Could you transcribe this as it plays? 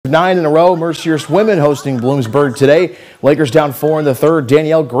9 in a row. Mercyhurst women hosting Bloomsburg today. Lakers down 4 in the third.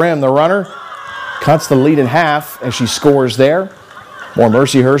 Danielle Grimm, the runner, cuts the lead in half as she scores there. More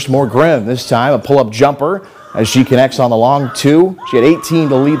Mercyhurst, more Grimm. This time a pull-up jumper as she connects on the long two. She had 18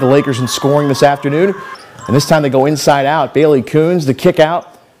 to lead the Lakers in scoring this afternoon. And this time they go inside out. Bailey Coons, the kick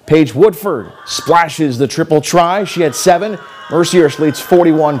out. Paige Woodford splashes the triple try. She had 7. Mercyhurst leads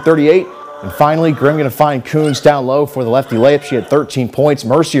 41-38. And finally, Grimm going to find Coons down low for the lefty layup. She had 13 points.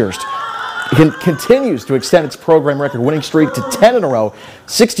 Mercyhurst continues to extend its program record winning streak to 10 in a row,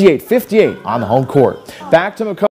 68-58 on the home court. Back to McComb.